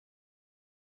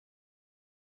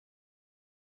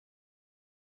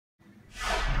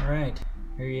Alright,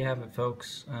 here you have it,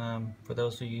 folks. For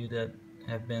those of you that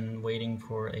have been waiting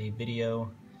for a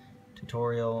video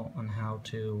tutorial on how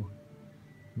to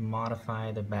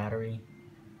modify the battery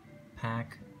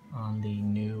pack on the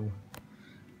new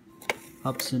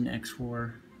Hubsan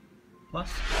X4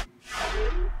 Plus,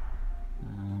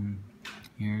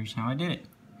 here's how I did it.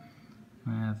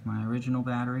 I have my original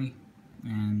battery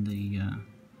and the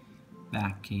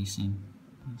back casing.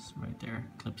 It's right there,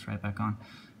 clips right back on.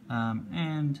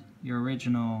 And your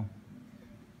original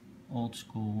old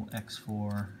school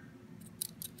X4.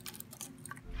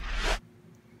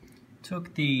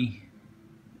 Took the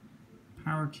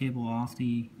power cable off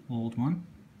the old one,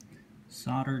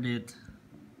 soldered it.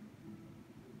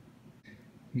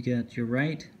 You got your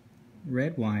right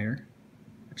red wire,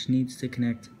 which needs to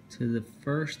connect to the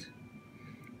first.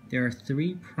 There are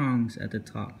 3 prongs at the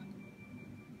top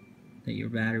that your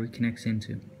battery connects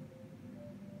into.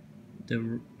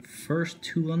 The first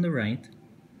 2 on the right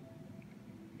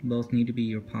both need to be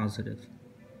your positive.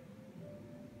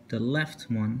 The left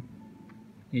one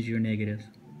is your negative.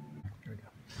 There we go.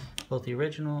 Both the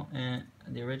original and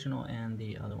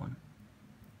the other one.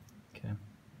 Okay.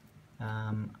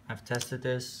 I've tested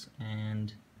this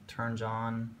and it turns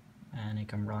on, and it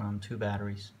can run on 2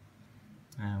 batteries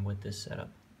with this setup.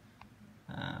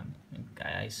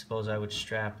 I suppose I would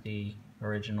strap the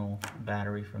original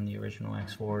battery from the original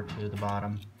X4 to the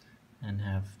bottom and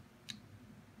have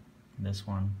this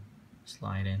one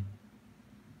slide in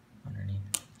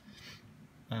underneath.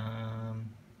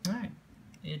 Alright,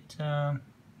 it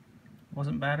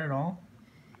wasn't bad at all.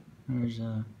 There's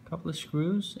a couple of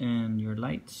screws and your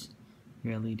lights,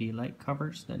 your LED light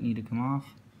covers that need to come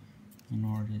off in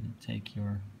order to take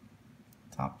your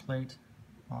top plate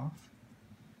off.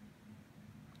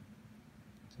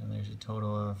 So there's a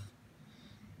total of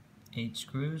 8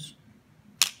 screws.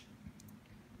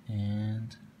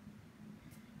 And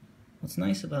what's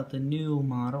nice about the new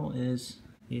model is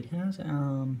it has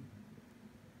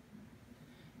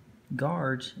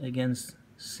guards against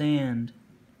sand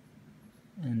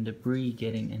and debris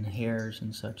and hairs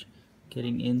and such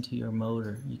getting into your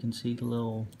motor. You can see the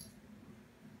little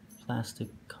plastic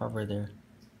cover there,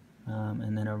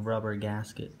 and then a rubber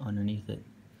gasket underneath it.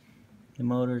 The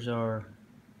motors are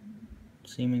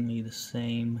seemingly the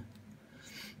same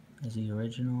as the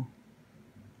original,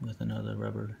 with another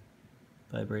rubber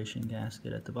vibration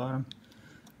gasket at the bottom.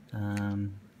 Let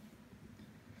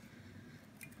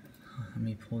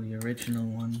me pull the original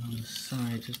one on the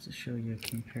side just to show you a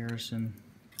comparison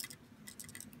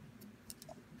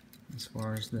as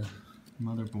far as the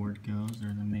motherboard goes,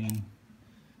 or the main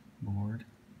board.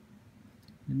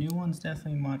 The new one's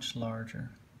definitely much larger.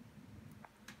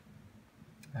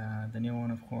 The new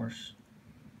one, of course,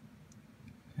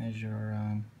 has your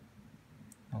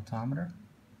altimeter.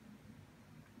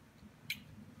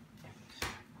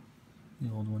 The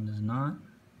old one does not.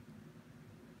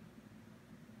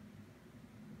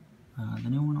 The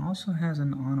new one also has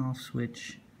an on-off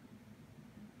switch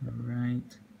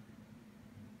right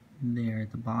there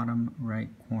at the bottom right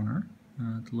corner.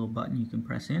 It's a little button you can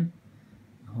press in.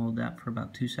 Hold that for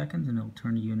about 2 seconds and it'll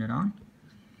turn the unit on.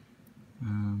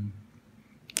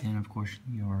 And of course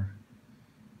your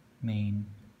main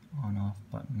on-off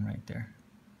button right there.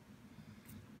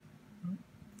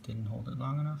 Didn't hold it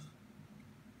long enough.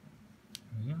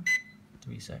 There we go.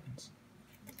 3 seconds.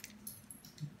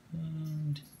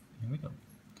 And here we go.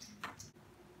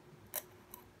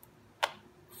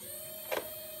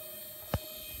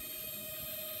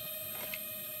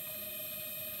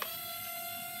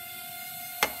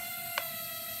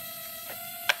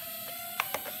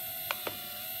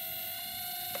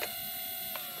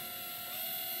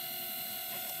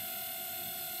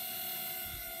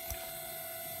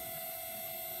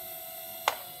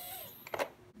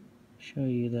 Show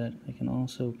you that I can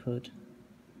also put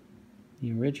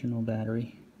the original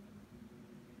battery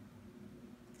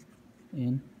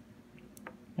in.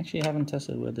 Actually, I haven't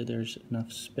tested whether there's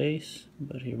enough space,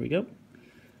 but here we go.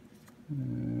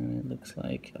 It looks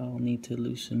like I'll need to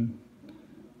loosen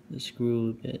the screw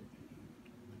a bit,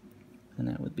 and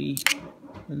that would be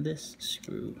this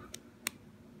screw.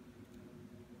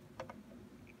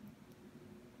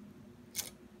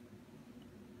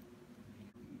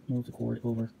 Move the cord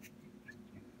over.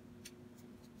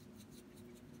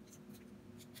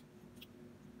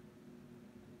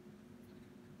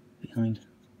 Behind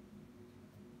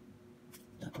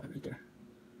that part right there.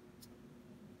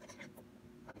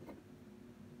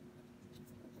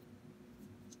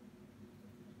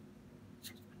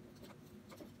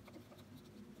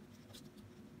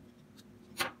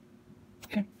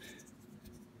 Okay.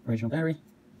 Original battery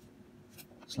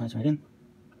slides right in.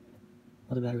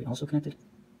 other battery also connected.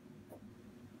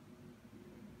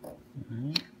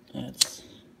 Alright, let's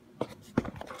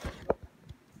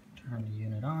turn the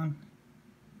unit on.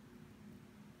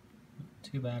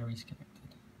 2 batteries connected.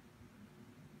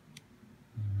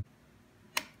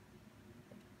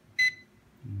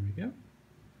 There we go.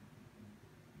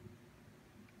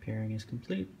 Pairing is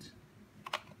complete.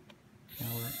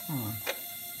 Power on.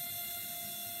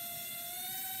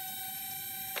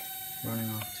 Running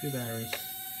off 2 batteries.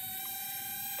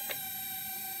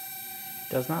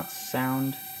 Does not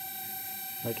sound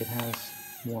like it has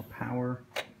more power.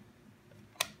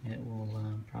 It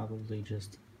will probably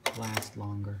just last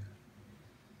longer.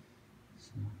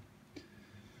 So.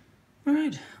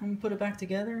 Alright, I'm going to put it back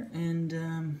together,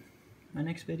 and my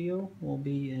next video will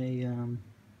be a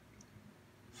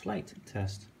flight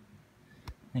test.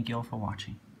 Thank you all for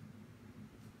watching.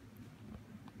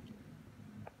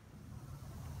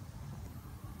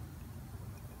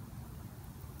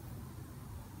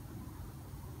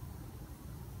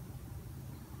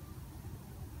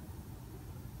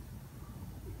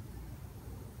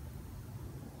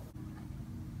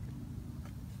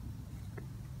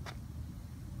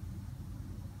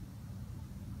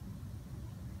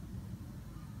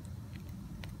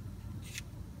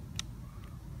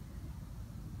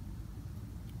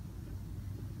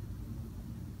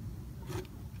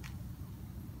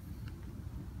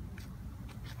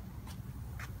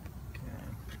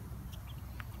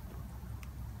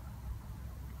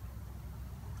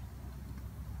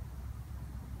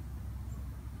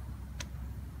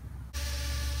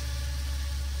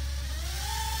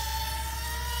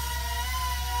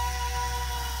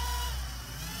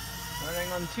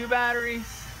 Running on 2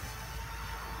 batteries.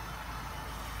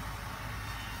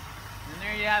 And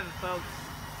there you have it, folks.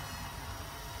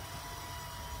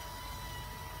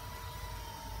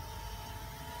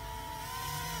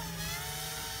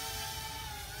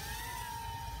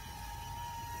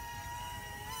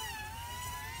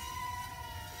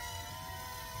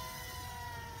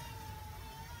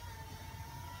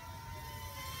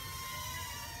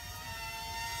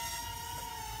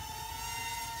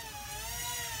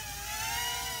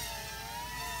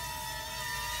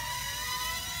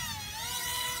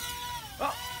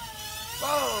 Oh!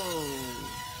 Whoa!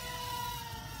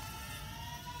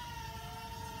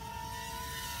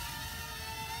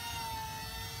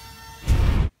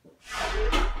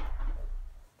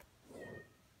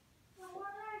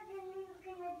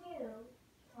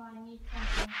 I need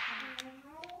something.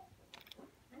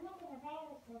 I'm not gonna bear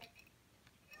it.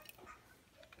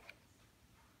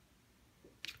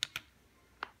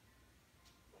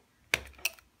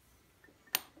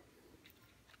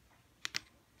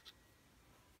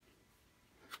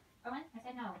 Owen, I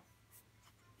said no.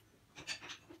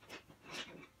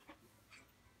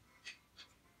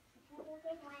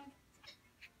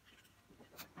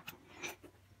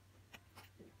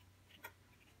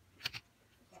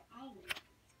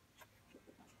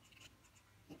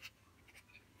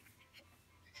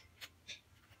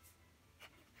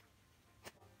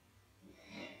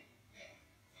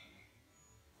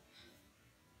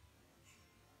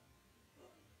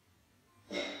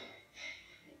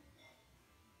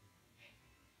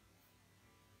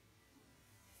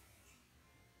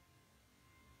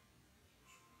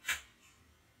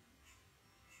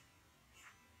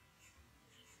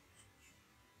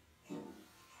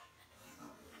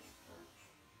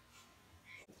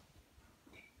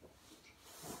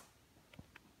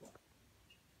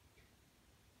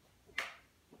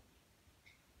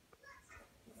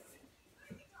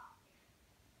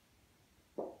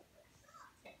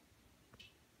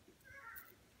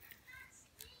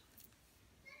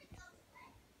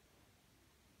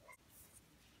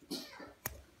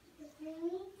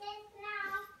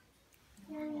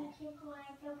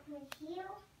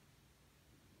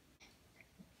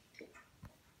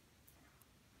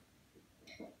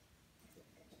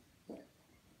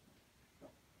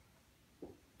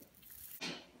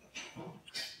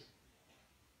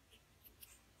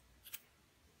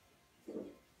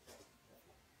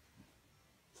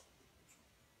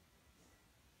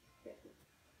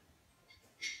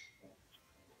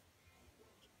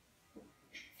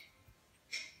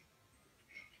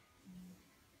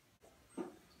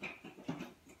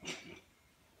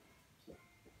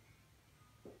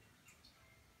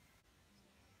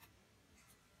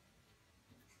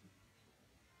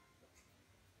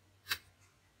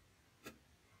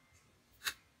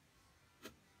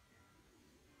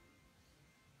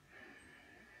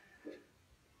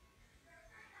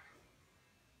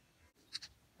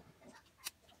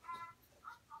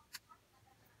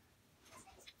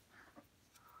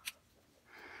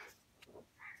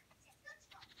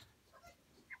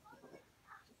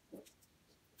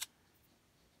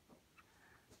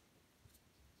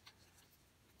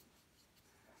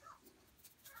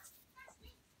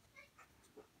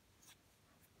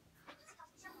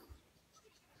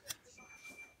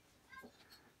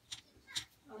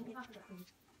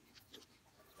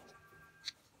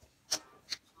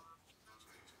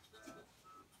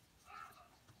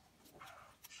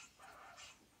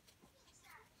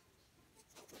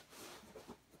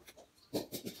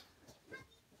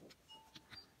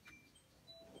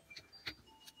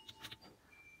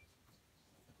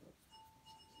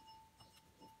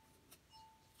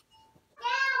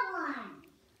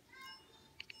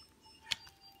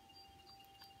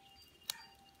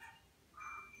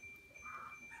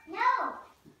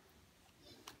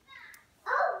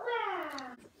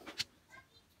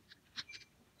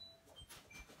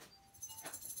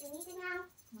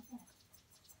 ません。